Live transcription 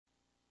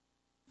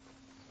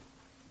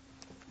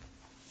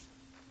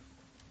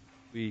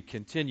We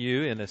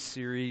continue in a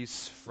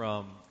series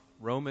from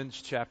Romans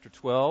chapter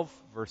 12,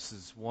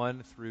 verses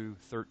 1 through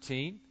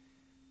 13.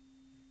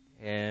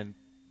 And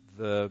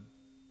the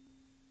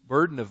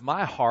burden of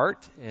my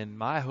heart and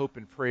my hope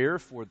and prayer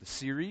for the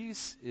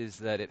series is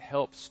that it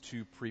helps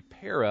to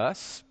prepare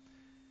us,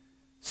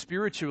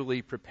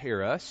 spiritually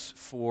prepare us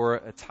for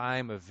a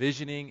time of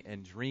visioning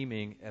and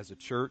dreaming as a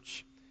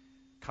church,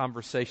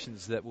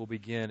 conversations that will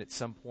begin at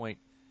some point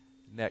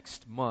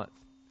next month.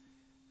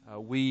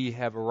 We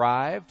have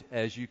arrived,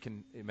 as you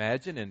can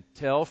imagine and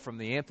tell from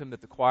the anthem that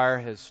the choir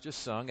has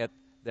just sung, at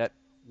that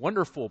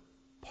wonderful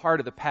part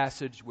of the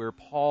passage where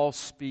Paul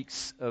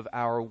speaks of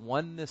our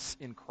oneness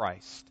in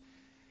Christ.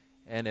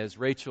 And as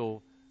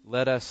Rachel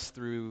led us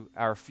through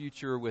our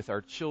future with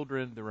our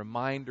children, the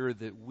reminder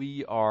that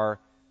we are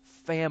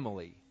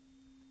family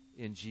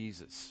in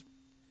Jesus.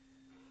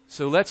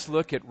 So let's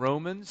look at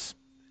Romans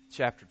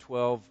chapter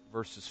 12,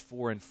 verses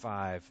 4 and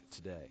 5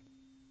 today.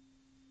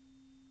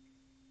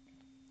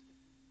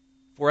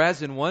 For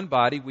as in one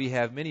body we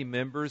have many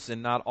members,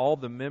 and not all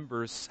the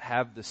members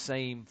have the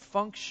same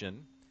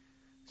function,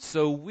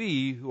 so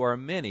we, who are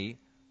many,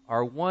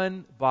 are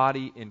one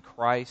body in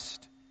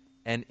Christ,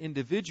 and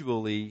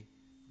individually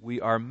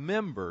we are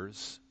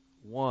members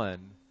one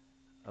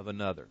of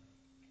another.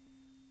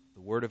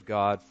 The Word of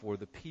God for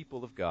the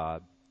people of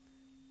God.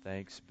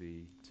 Thanks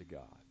be to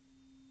God.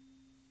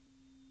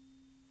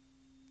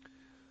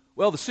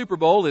 Well, the Super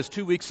Bowl is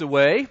 2 weeks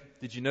away.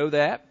 Did you know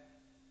that?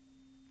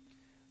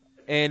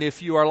 And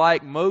if you are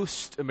like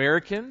most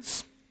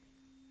Americans,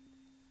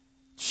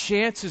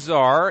 chances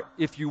are,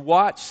 if you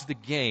watch the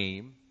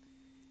game,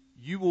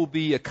 you will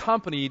be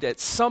accompanied at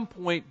some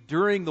point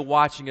during the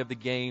watching of the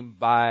game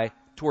by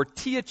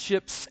tortilla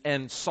chips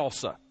and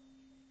salsa.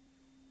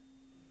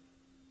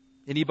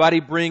 Anybody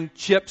bring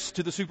chips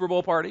to the Super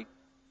Bowl party?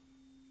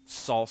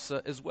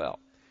 Salsa as well.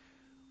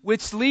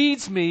 Which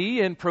leads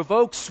me and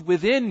provokes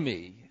within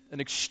me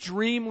an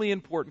extremely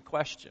important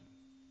question.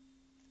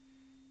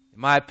 In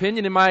my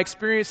opinion, in my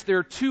experience, there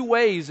are two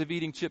ways of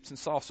eating chips and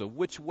salsa.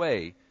 Which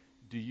way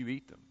do you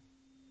eat them?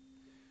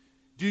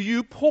 Do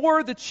you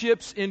pour the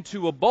chips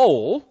into a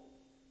bowl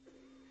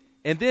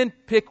and then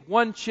pick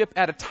one chip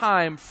at a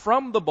time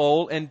from the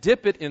bowl and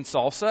dip it in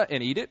salsa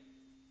and eat it?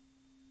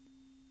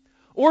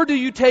 Or do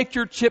you take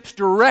your chips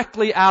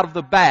directly out of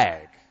the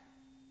bag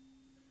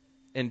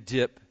and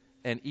dip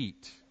and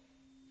eat?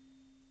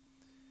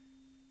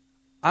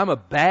 I'm a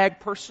bag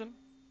person.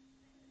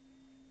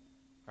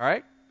 All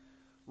right?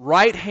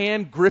 Right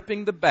hand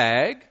gripping the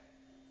bag,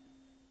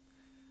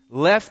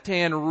 left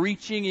hand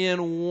reaching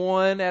in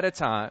one at a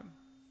time.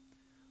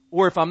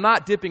 Or if I'm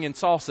not dipping in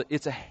salsa,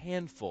 it's a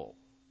handful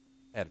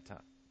at a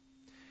time.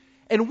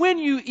 And when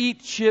you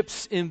eat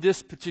chips in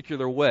this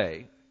particular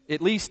way,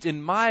 at least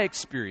in my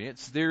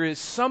experience, there is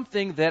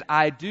something that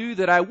I do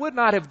that I would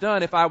not have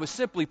done if I was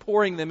simply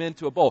pouring them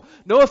into a bowl.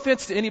 No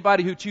offense to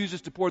anybody who chooses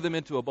to pour them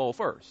into a bowl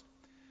first.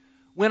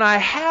 When I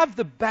have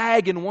the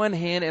bag in one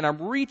hand and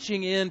I'm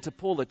reaching in to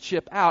pull a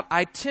chip out,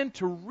 I tend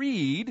to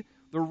read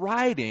the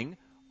writing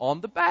on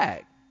the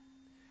bag.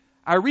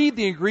 I read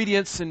the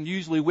ingredients and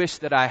usually wish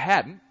that I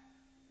hadn't.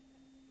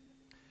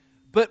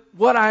 But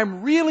what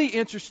I'm really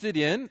interested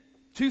in,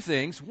 two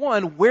things.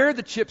 One, where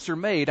the chips are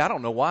made. I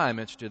don't know why I'm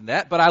interested in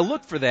that, but I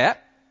look for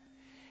that.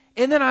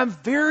 And then I'm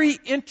very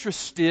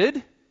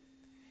interested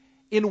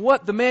in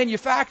what the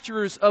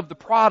manufacturers of the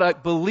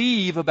product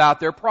believe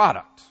about their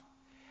product.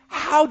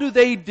 How do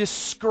they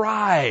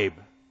describe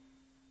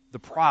the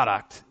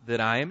product that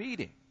I am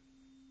eating?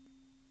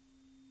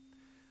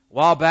 A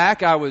while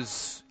back, I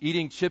was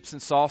eating chips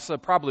and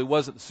salsa. Probably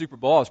wasn't the Super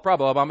Bowl. I was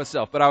probably all by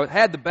myself. But I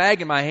had the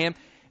bag in my hand,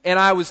 and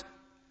I was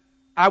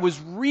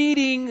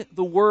reading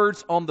the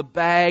words on the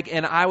bag,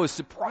 and I was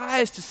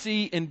surprised to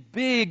see in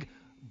big,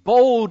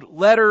 bold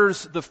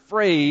letters the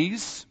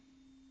phrase,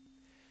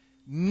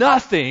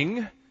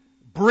 "Nothing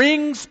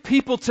brings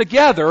people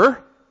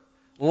together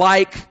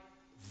like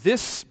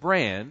this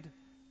brand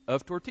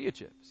of tortilla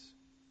chips."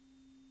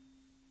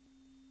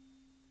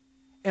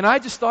 And I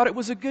just thought it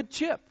was a good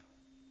chip.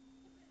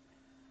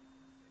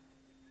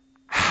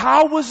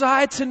 How was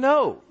I to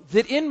know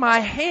that in my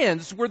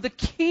hands were the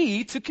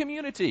key to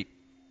community?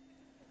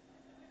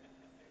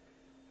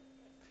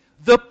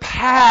 The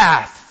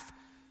path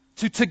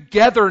to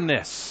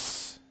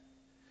togetherness.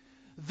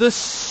 The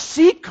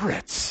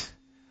secret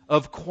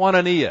of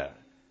koinonia,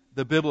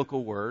 the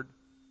biblical word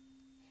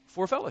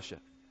for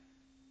fellowship.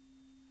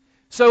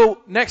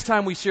 So next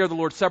time we share the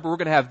Lord's Supper, we're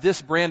going to have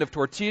this brand of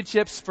tortilla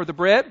chips for the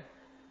bread.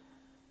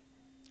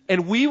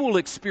 And we will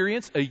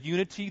experience a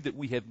unity that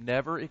we have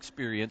never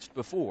experienced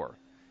before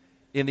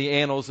in the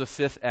annals of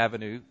Fifth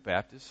Avenue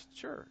Baptist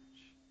Church.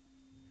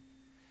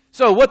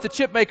 So what the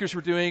chip makers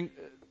were doing,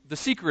 the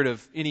secret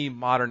of any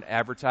modern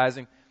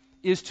advertising,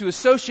 is to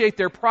associate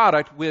their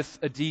product with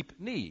a deep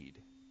need.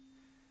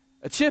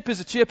 A chip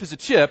is a chip is a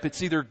chip.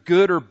 It's either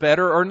good or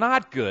better or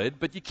not good,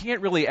 but you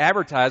can't really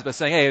advertise by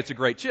saying, hey, it's a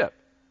great chip.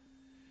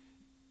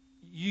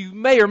 You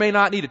may or may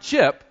not need a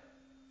chip,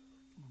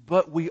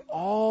 but we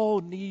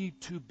all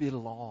need to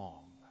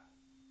belong.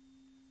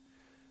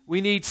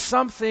 We need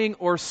something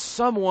or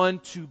someone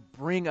to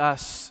bring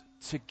us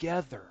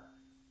together.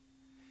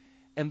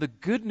 And the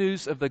good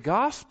news of the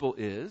gospel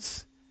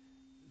is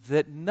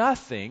that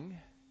nothing,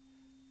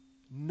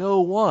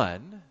 no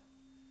one,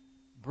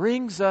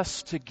 brings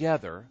us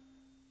together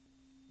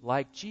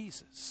like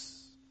Jesus.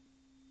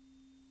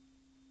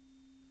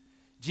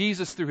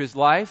 Jesus, through his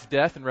life,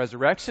 death, and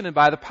resurrection, and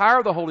by the power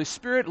of the Holy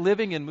Spirit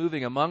living and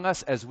moving among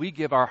us as we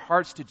give our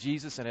hearts to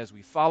Jesus and as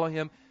we follow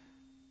him,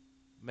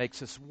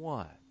 makes us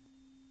one.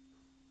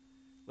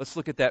 Let's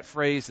look at that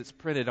phrase that's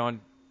printed on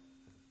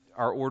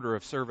our order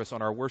of service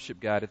on our worship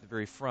guide at the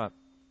very front.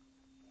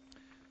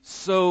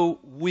 So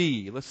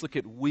we. Let's look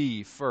at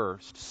we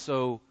first.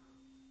 So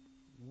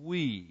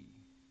we.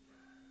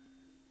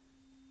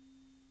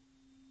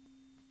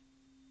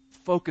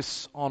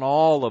 Focus on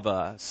all of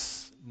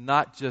us,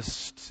 not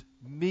just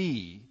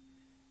me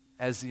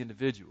as the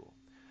individual.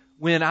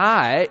 When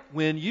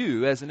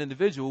you as an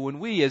individual, when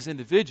we as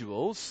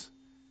individuals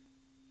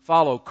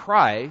follow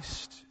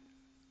Christ,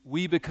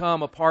 we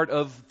become a part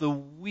of the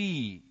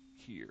we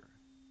here.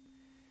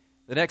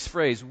 The next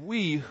phrase,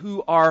 we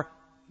who are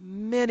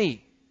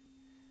many.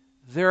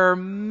 There are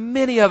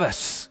many of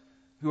us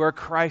who are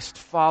Christ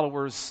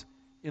followers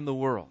in the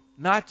world.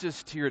 Not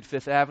just here at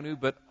Fifth Avenue,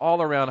 but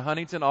all around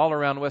Huntington, all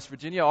around West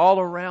Virginia, all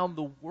around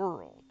the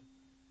world.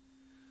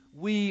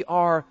 We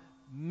are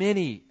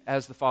many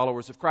as the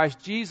followers of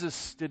Christ.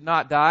 Jesus did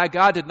not die.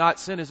 God did not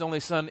send his only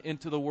Son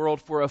into the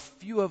world for a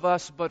few of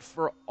us, but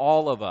for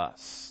all of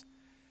us.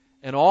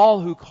 And all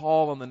who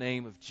call on the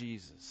name of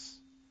Jesus.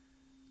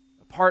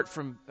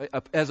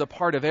 As a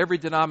part of every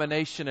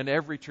denomination and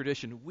every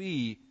tradition,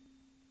 we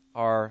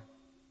are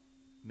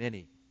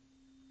many.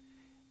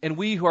 And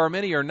we who are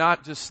many are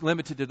not just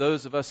limited to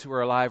those of us who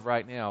are alive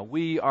right now.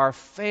 We are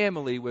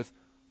family with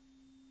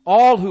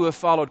all who have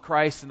followed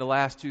Christ in the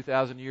last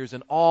 2,000 years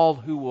and all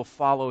who will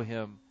follow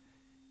him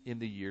in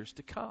the years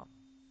to come.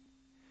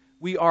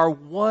 We are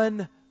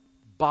one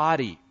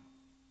body.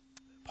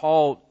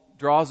 Paul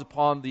draws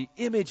upon the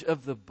image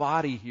of the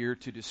body here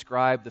to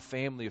describe the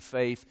family of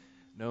faith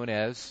known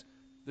as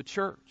the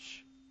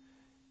church.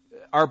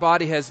 Our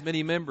body has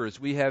many members.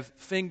 We have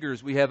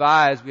fingers, we have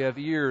eyes, we have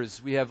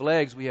ears, we have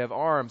legs, we have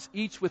arms,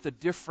 each with a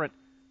different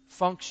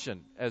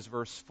function, as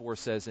verse 4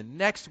 says. And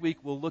next week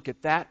we'll look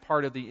at that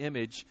part of the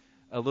image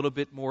a little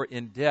bit more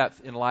in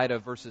depth in light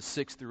of verses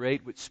 6 through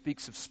 8, which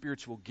speaks of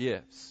spiritual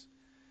gifts.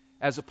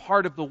 As a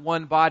part of the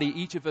one body,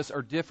 each of us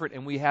are different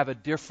and we have a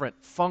different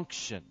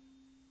function.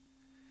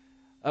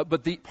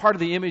 But the part of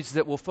the image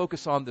that we'll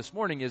focus on this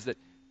morning is that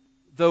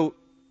though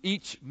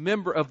each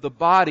member of the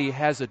body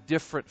has a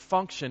different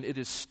function, it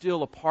is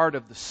still a part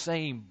of the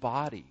same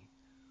body.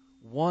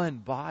 One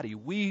body.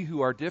 We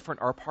who are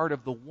different are part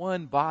of the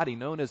one body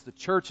known as the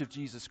Church of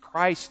Jesus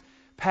Christ,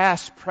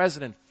 past,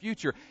 present, and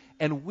future.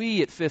 And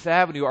we at Fifth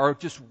Avenue are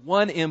just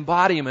one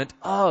embodiment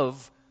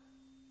of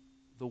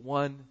the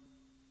one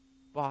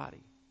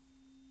body.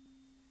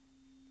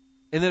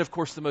 And then, of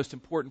course, the most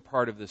important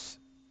part of this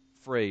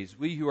phrase,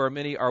 we who are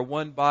many are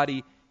one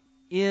body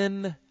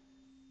in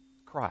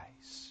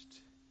Christ.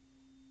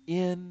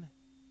 In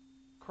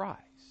Christ.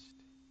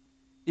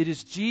 It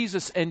is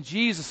Jesus and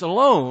Jesus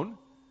alone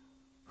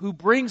who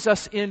brings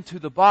us into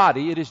the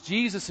body. It is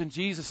Jesus and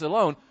Jesus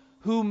alone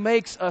who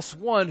makes us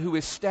one, who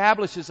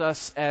establishes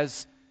us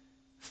as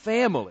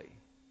family.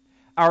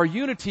 Our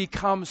unity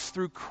comes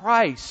through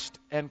Christ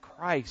and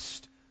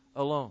Christ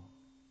alone.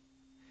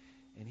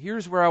 And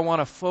here's where I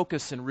want to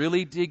focus and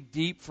really dig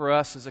deep for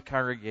us as a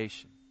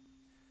congregation.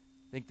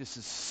 I think this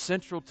is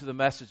central to the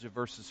message of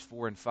verses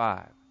 4 and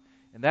 5.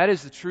 And that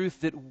is the truth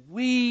that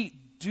we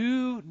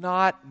do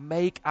not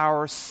make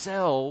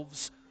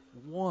ourselves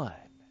one.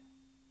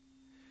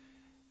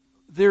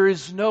 There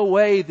is no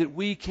way that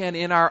we can,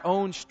 in our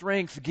own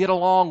strength, get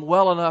along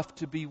well enough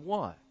to be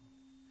one.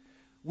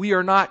 We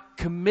are not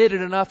committed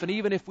enough, and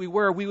even if we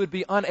were, we would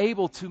be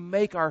unable to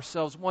make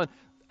ourselves one.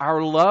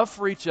 Our love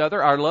for each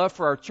other, our love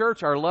for our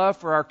church, our love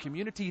for our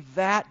community,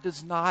 that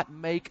does not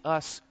make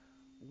us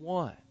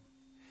one.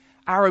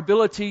 Our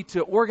ability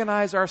to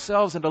organize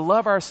ourselves and to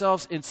love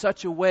ourselves in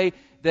such a way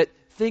that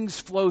things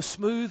flow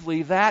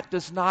smoothly, that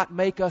does not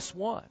make us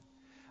one.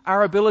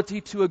 Our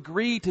ability to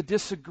agree to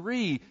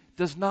disagree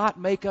does not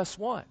make us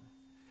one.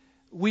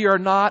 We are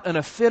not an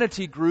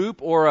affinity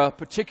group or a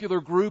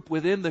particular group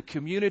within the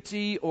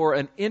community or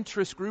an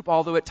interest group,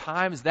 although at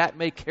times that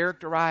may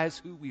characterize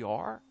who we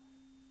are.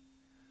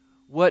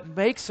 What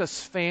makes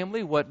us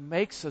family, what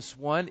makes us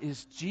one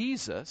is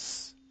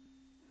Jesus,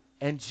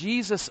 and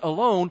Jesus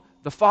alone,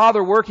 the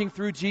Father working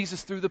through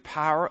Jesus through the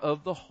power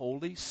of the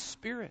Holy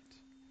Spirit.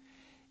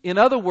 In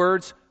other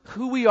words,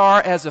 who we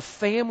are as a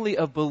family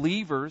of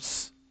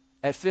believers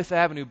at Fifth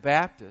Avenue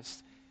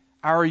Baptist,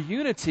 our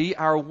unity,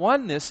 our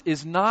oneness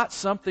is not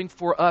something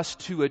for us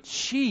to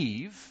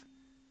achieve.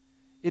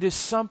 It is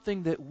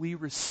something that we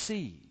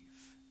receive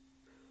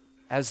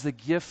as the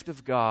gift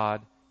of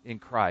God in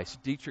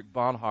Christ. Dietrich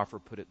Bonhoeffer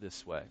put it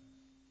this way.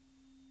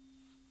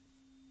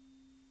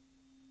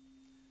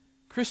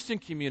 Christian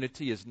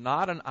community is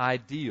not an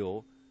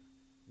ideal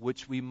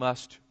which we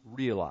must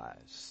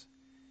realize.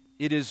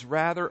 It is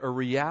rather a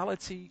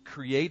reality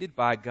created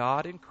by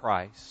God in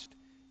Christ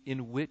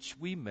in which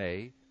we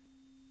may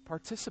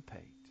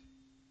participate.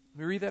 Let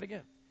me read that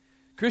again.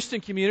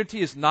 Christian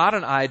community is not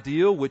an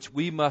ideal which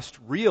we must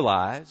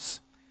realize.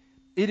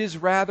 It is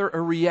rather a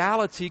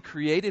reality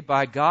created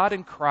by God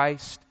in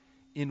Christ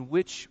in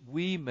which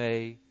we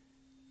may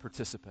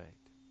participate.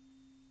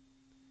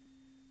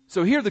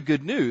 So hear the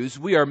good news.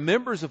 We are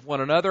members of one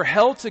another,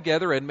 held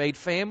together and made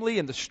family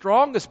in the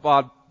strongest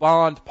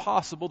bond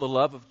possible, the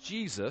love of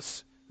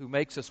Jesus, who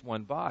makes us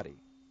one body.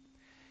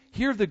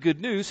 Hear the good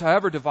news.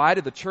 However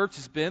divided the church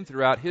has been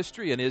throughout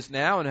history and is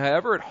now, and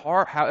however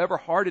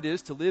hard it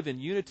is to live in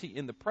unity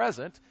in the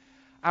present,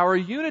 our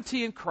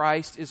unity in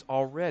Christ is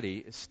already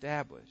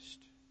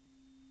established.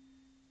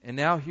 And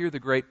now hear the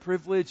great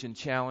privilege and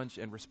challenge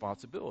and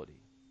responsibility.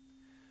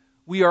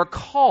 We are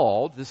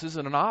called, this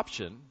isn't an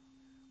option,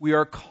 we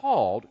are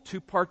called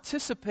to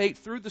participate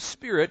through the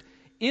Spirit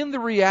in the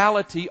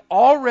reality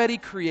already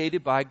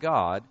created by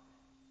God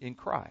in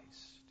Christ.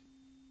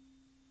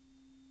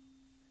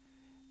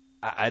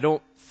 I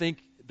don't think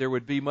there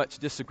would be much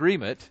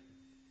disagreement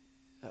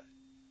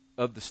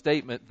of the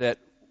statement that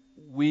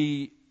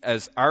we,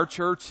 as our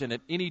church and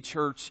at any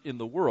church in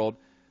the world,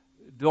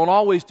 don't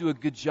always do a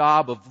good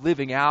job of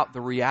living out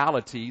the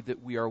reality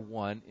that we are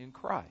one in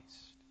Christ.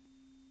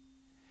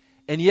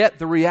 And yet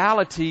the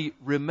reality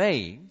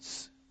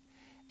remains,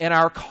 and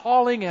our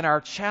calling and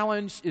our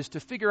challenge is to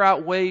figure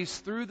out ways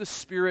through the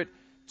Spirit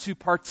to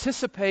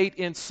participate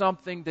in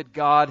something that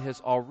God has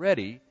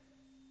already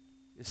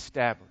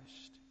established.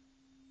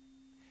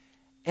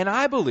 And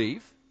I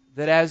believe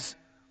that as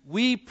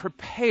we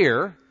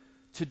prepare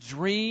to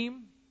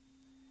dream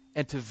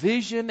and to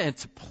vision and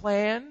to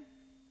plan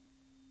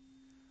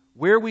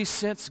where we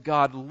sense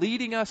God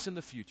leading us in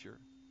the future,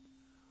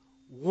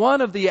 one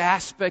of the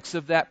aspects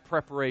of that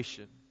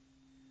preparation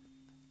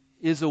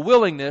is a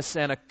willingness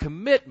and a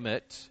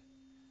commitment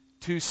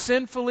to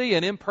sinfully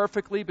and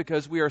imperfectly,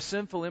 because we are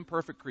sinful,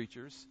 imperfect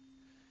creatures,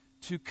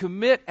 to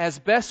commit as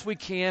best we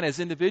can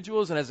as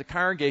individuals and as a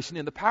congregation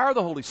in the power of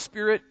the Holy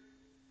Spirit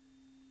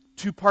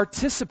to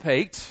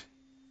participate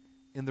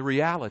in the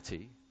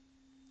reality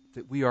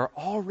that we are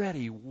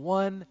already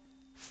one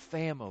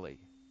family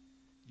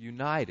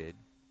united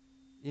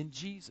in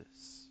Jesus.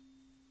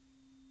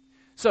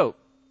 So,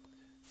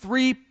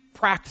 3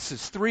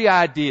 practices, 3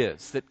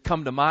 ideas that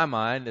come to my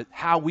mind that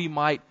how we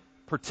might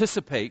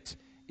participate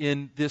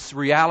in this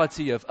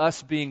reality of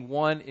us being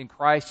one in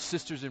Christ,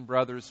 sisters and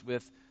brothers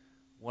with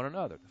one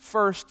another. The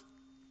first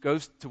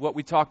goes to what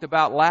we talked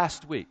about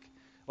last week.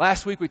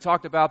 Last week we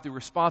talked about the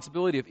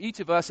responsibility of each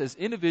of us as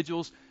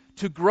individuals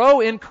to grow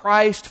in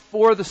Christ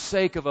for the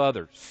sake of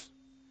others,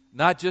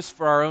 not just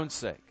for our own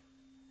sake.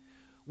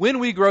 When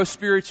we grow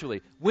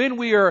spiritually, when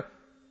we are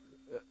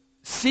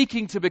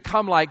seeking to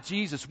become like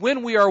Jesus,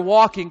 when we are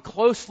walking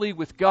closely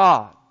with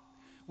God,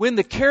 when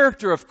the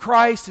character of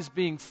Christ is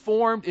being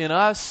formed in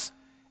us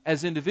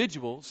as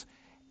individuals,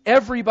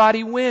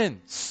 everybody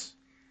wins.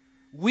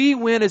 We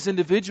win as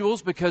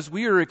individuals because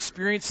we are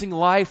experiencing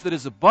life that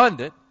is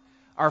abundant.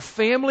 Our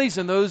families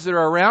and those that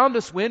are around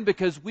us win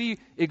because we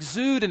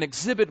exude and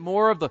exhibit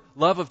more of the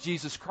love of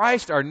Jesus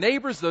Christ. Our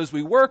neighbors, those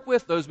we work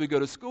with, those we go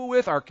to school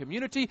with, our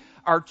community,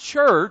 our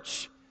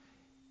church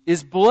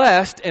is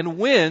blessed and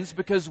wins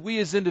because we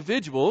as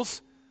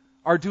individuals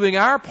are doing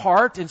our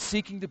part in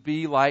seeking to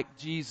be like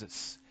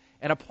Jesus.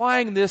 And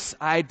applying this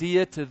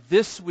idea to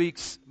this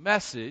week's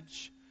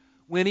message,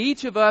 when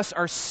each of us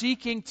are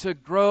seeking to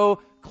grow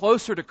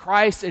closer to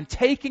Christ and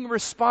taking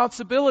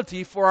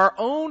responsibility for our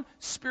own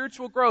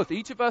spiritual growth.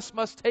 Each of us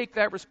must take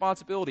that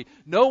responsibility.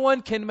 No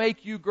one can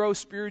make you grow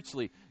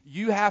spiritually.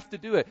 You have to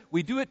do it.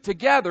 We do it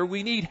together.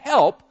 We need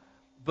help,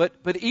 but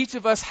each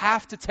of us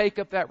have to take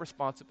up that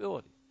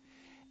responsibility.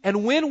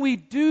 And when we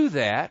do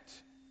that,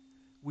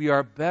 we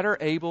are better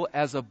able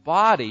as a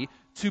body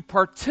to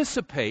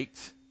participate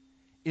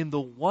in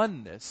the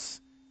oneness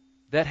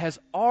that has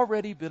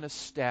already been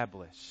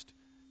established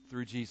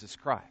through Jesus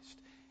Christ.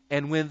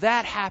 And when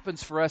that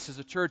happens for us as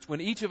a church, when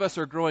each of us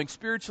are growing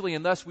spiritually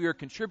and thus we are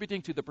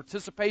contributing to the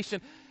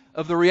participation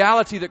of the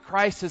reality that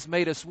Christ has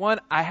made us one,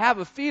 I have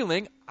a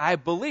feeling, I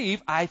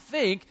believe, I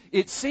think,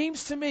 it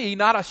seems to me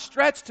not a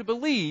stretch to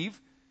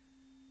believe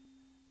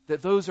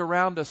that those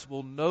around us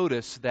will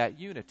notice that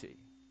unity.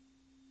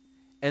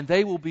 And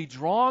they will be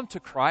drawn to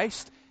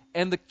Christ,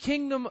 and the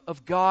kingdom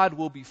of God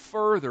will be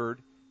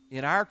furthered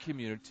in our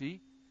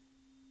community.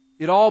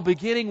 It all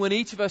beginning when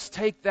each of us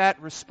take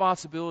that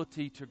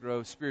responsibility to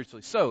grow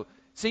spiritually. So, it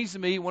seems to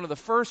me one of the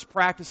first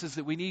practices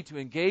that we need to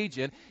engage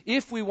in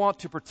if we want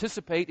to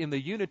participate in the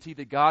unity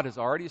that God has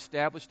already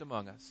established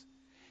among us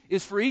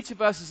is for each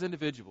of us as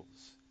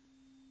individuals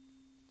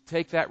to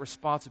take that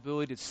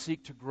responsibility to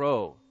seek to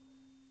grow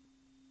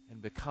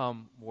and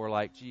become more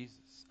like Jesus.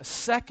 A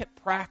second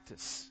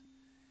practice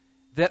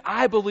that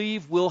I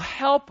believe will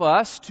help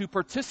us to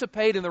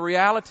participate in the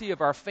reality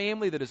of our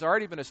family that has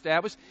already been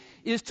established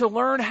is to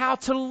learn how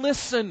to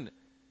listen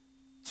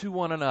to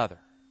one another.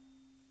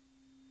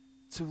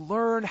 to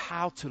learn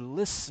how to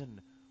listen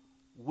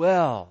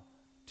well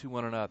to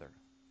one another.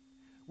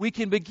 We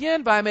can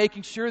begin by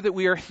making sure that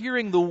we are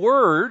hearing the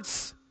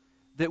words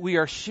that we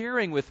are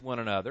sharing with one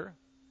another.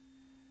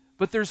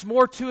 But there's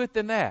more to it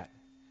than that.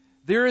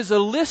 There is a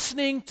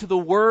listening to the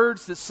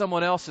words that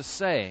someone else is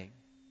saying.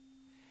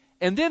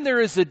 And then there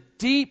is a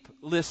deep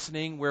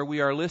listening where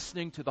we are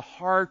listening to the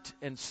heart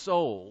and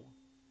soul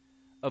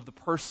of the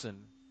person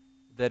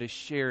that is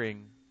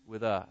sharing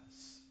with us.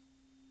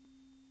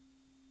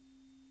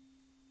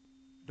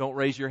 Don't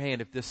raise your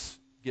hand if this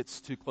gets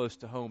too close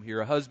to home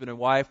here. A husband and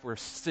wife were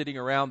sitting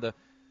around the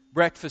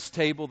breakfast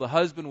table. The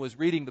husband was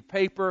reading the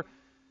paper.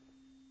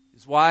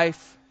 His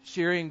wife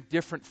sharing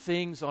different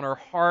things on her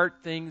heart,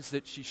 things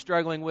that she's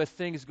struggling with,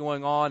 things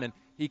going on, and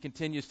he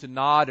continues to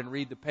nod and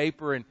read the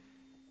paper, and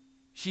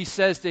she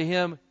says to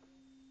him,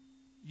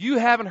 "You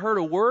haven't heard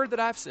a word that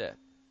I've said."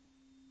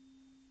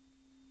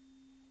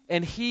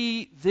 And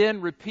he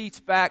then repeats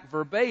back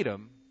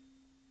verbatim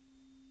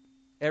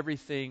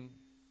everything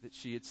that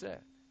she had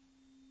said.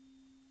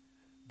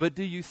 But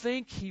do you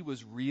think he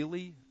was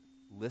really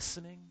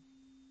listening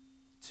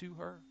to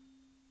her?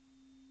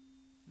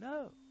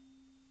 No.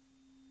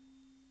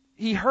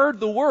 He heard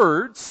the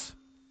words,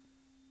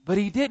 but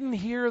he didn't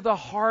hear the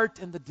heart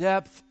and the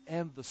depth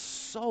and the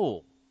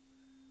soul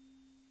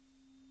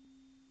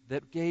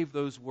that gave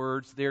those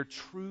words their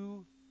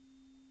true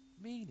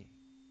meaning.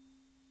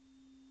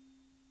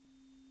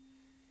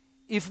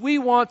 If we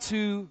want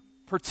to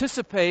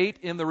participate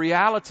in the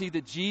reality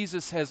that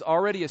Jesus has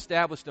already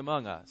established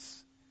among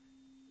us,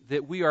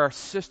 that we are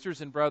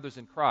sisters and brothers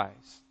in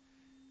Christ,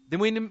 then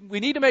we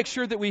need to make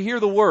sure that we hear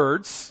the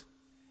words.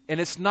 And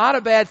it's not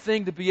a bad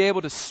thing to be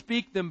able to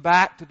speak them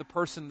back to the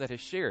person that has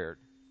shared.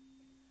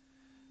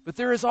 But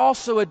there is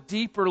also a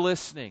deeper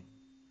listening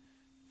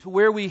to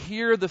where we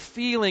hear the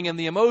feeling and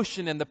the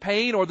emotion and the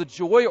pain or the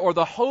joy or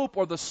the hope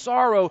or the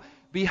sorrow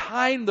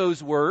behind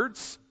those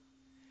words.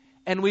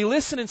 And we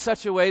listen in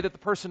such a way that the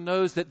person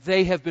knows that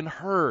they have been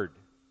heard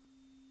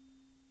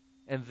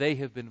and they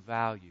have been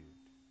valued.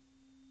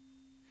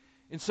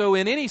 And so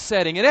in any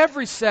setting, in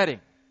every setting,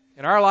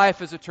 in our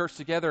life as a church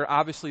together,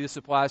 obviously this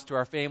applies to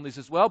our families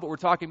as well, but we're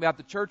talking about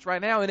the church right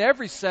now. In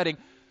every setting,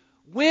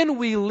 when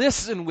we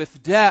listen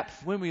with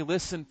depth, when we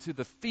listen to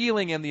the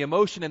feeling and the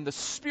emotion and the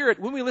spirit,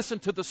 when we listen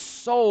to the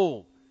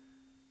soul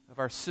of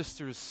our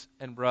sisters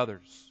and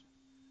brothers,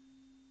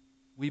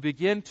 we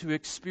begin to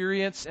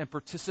experience and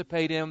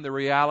participate in the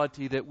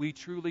reality that we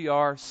truly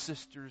are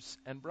sisters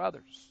and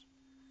brothers.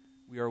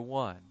 We are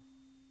one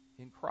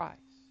in Christ.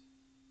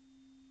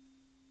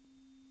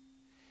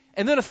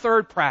 And then a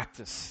third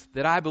practice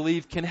that I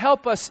believe can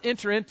help us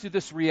enter into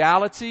this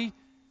reality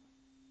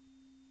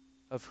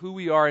of who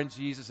we are in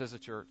Jesus as a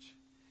church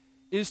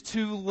is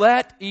to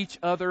let each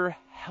other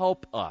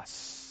help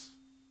us.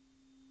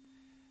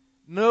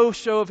 No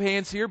show of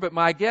hands here, but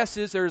my guess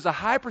is there's a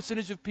high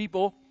percentage of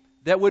people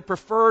that would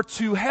prefer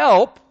to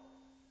help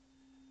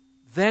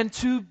than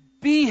to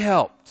be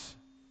helped.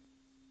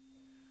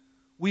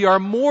 We are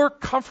more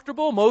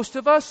comfortable, most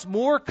of us,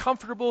 more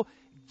comfortable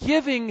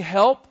giving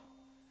help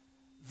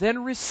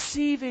than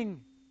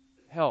receiving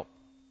help.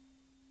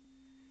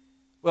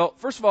 Well,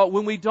 first of all,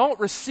 when we don't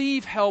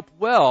receive help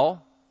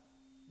well,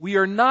 we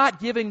are not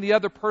giving the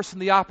other person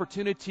the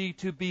opportunity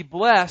to be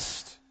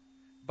blessed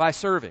by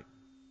serving.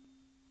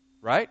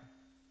 Right?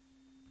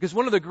 Because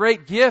one of the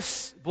great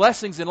gifts,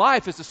 blessings in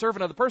life is to serve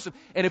another person.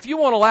 And if you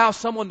won't allow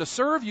someone to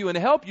serve you and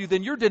help you,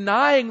 then you're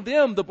denying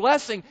them the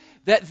blessing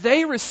that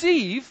they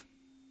receive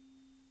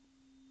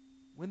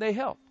when they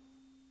help.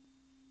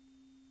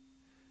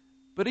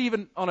 But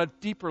even on a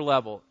deeper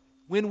level,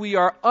 when we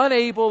are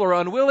unable or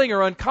unwilling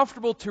or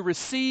uncomfortable to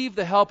receive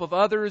the help of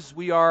others,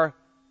 we are,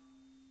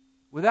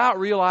 without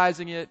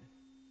realizing it,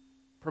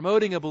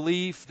 promoting a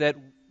belief that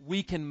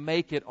we can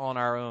make it on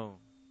our own.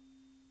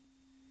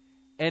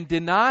 And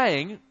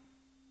denying,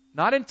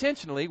 not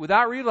intentionally,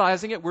 without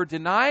realizing it, we're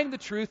denying the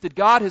truth that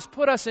God has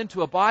put us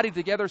into a body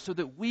together so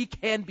that we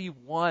can be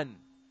one.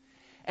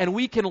 And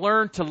we can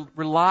learn to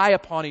rely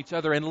upon each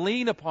other and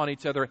lean upon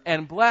each other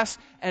and bless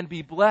and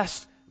be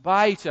blessed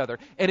by each other.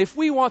 And if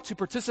we want to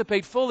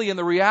participate fully in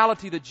the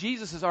reality that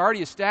Jesus has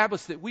already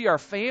established that we are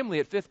family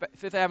at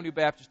Fifth Avenue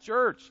Baptist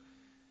Church,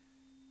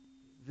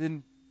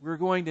 then we're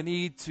going to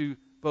need to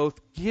both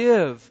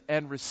give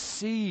and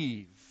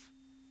receive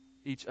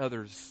each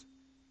other's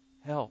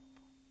help.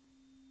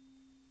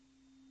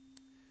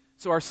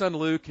 So our son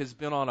Luke has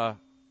been on a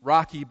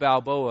Rocky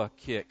Balboa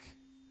kick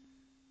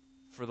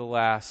for the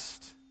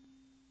last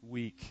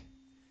week.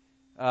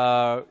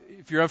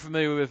 If you're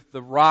unfamiliar with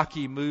the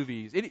Rocky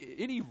movies,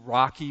 any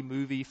Rocky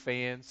movie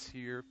fans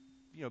here,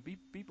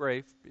 be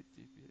brave.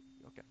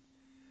 Okay.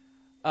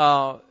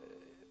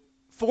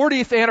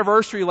 40th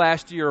anniversary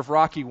last year of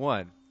Rocky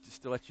 1,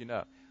 just to let you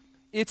know.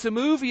 It's a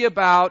movie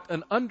about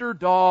an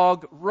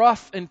underdog,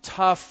 rough and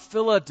tough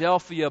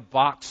Philadelphia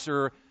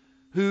boxer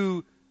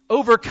who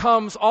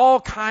overcomes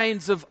all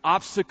kinds of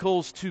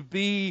obstacles to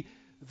be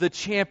the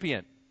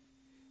champion.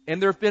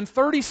 And there have been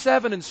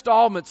 37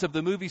 installments of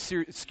the movie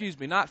series,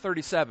 not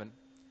 37.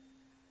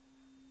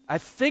 I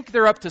think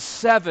they're up to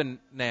 7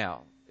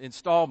 now,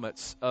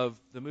 installments of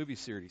the movie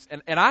series.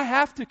 And I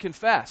have to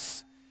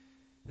confess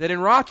that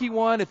in Rocky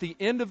 1, at the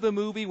end of the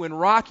movie, when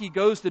Rocky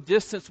goes the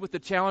distance with the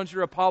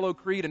challenger Apollo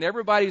Creed, and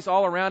everybody's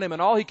all around him,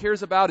 and all he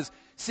cares about is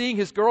seeing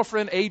his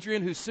girlfriend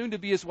Adrian, who's soon to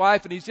be his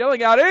wife, and he's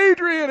yelling out,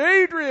 "Adrian,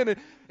 Adrian!"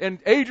 And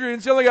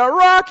Adrian's yelling out,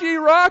 "Rocky,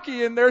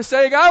 Rocky!" And they're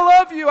saying, "I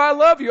love you, I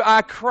love you."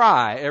 I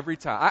cry every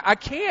time. I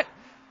can't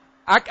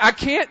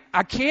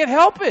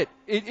help it.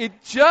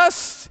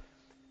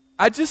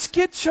 I just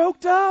get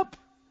choked up.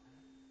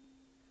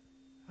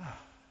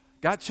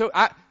 I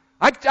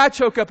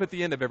choke up at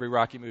the end of every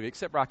Rocky movie,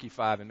 except Rocky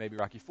 5 and maybe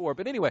Rocky 4.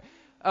 But anyway,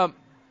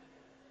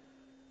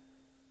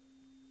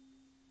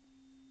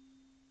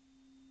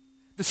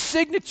 the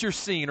signature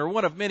scene, or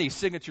one of many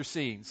signature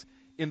scenes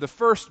in the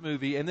first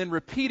movie and then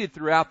repeated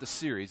throughout the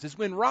series, is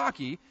when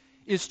Rocky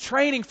is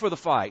training for the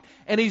fight,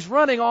 and he's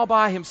running all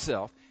by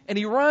himself. And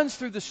he runs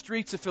through the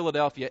streets of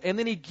Philadelphia, and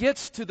then he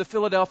gets to the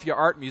Philadelphia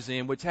Art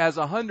Museum, which has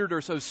 100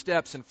 or so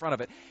steps in front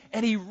of it.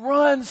 And he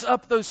runs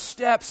up those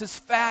steps as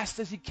fast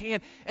as he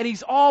can, and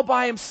he's all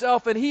by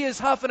himself, and he is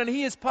huffing, and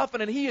he is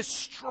puffing, and he is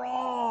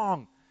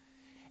strong.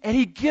 And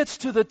he gets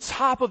to the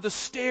top of the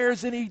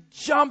stairs, and he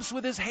jumps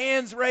with his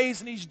hands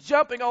raised, and he's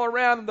jumping all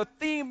around, and the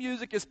theme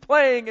music is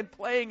playing and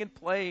playing and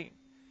playing.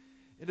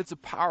 And it's a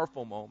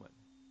powerful moment.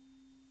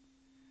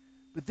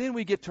 But then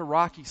we get to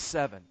Rocky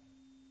 7.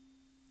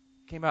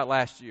 Came out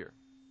last year.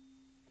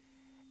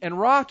 And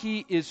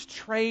Rocky is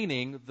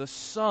training the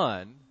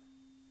son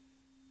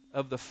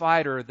of the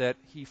fighter that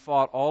he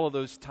fought all of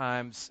those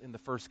times in the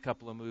first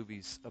couple of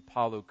movies,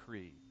 Apollo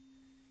Creed.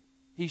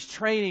 He's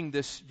training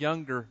this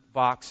younger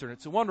boxer, and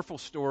it's a wonderful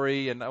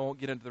story, and I won't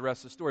get into the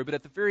rest of the story, but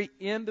at the very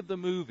end of the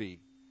movie,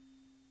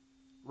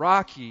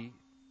 Rocky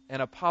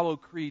and Apollo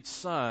Creed's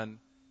son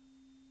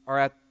are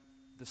at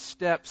the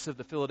steps of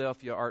the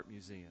Philadelphia Art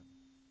Museum.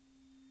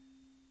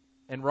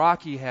 And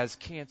Rocky has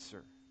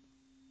cancer,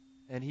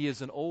 and he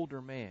is an older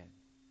man.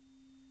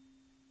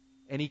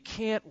 And he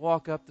can't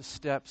walk up the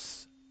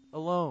steps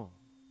alone.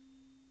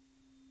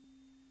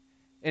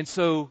 And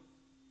so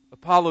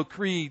Apollo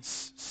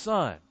Creed's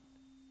son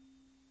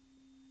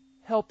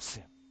helps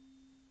him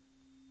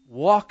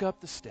walk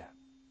up the step,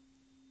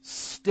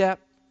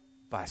 step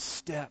by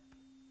step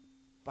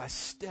by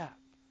step.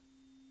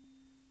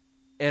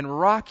 And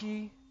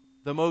Rocky,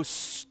 the most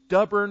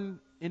stubborn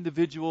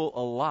individual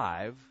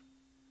alive,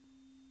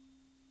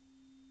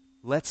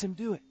 lets him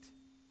do it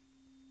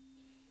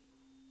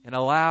and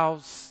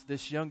allows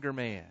this younger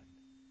man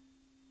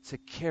to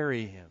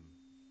carry him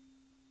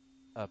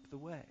up the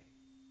way.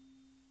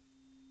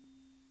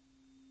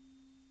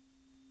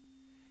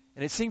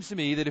 And it seems to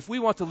me that if we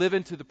want to live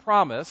into the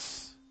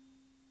promise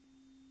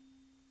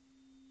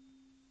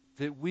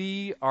that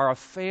we are a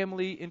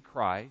family in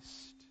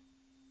Christ,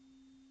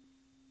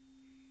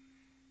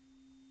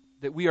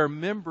 that we are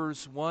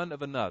members one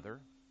of another,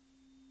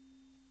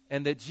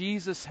 and that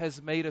Jesus has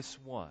made us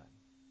one,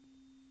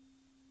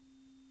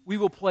 we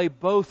will play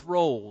both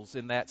roles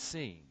in that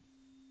scene.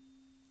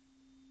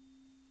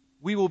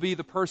 We will be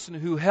the person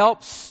who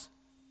helps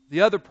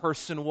the other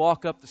person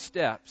walk up the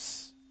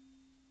steps,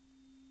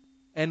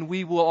 and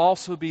we will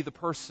also be the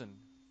person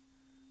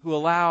who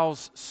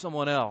allows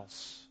someone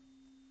else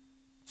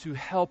to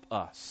help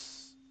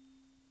us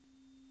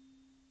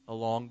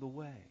along the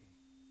way.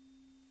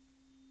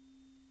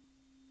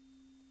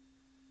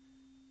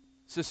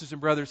 Sisters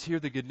and brothers, hear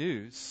the good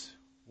news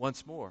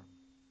once more.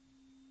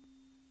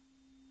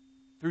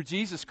 Through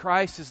Jesus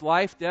Christ, His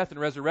life, death, and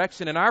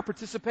resurrection, and our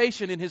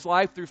participation in His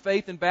life through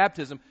faith and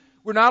baptism,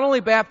 we're not only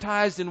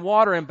baptized in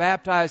water and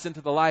baptized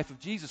into the life of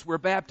Jesus, we're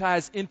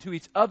baptized into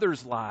each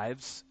other's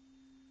lives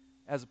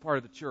as a part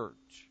of the church.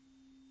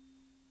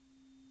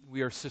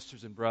 We are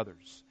sisters and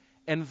brothers.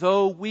 And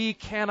though we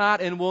cannot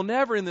and will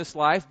never in this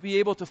life be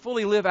able to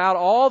fully live out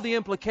all the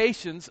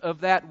implications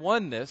of that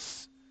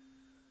oneness,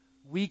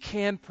 we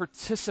can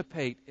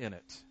participate in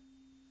it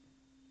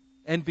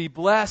and be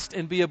blessed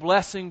and be a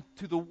blessing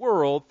to the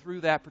world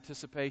through that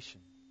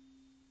participation.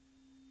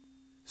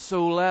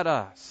 So let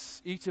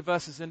us, each of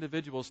us as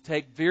individuals,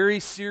 take very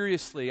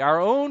seriously our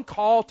own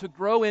call to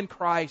grow in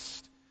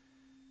Christ,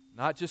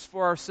 not just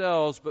for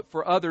ourselves, but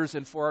for others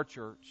and for our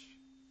church.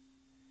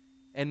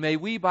 And may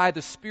we, by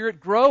the Spirit,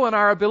 grow in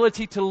our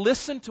ability to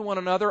listen to one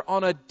another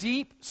on a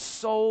deep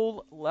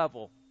soul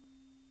level.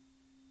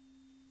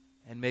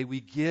 And may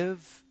we give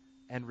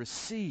and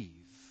receive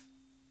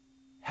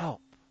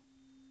help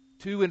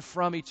to and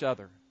from each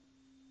other,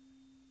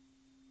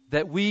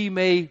 that we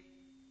may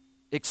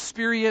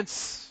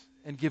experience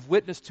and give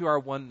witness to our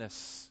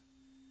oneness,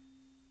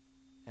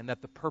 and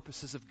that the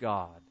purposes of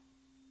God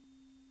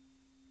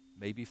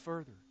may be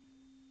furthered.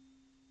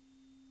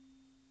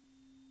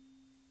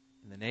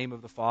 In the name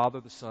of the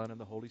Father, the Son, and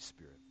the Holy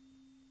Spirit.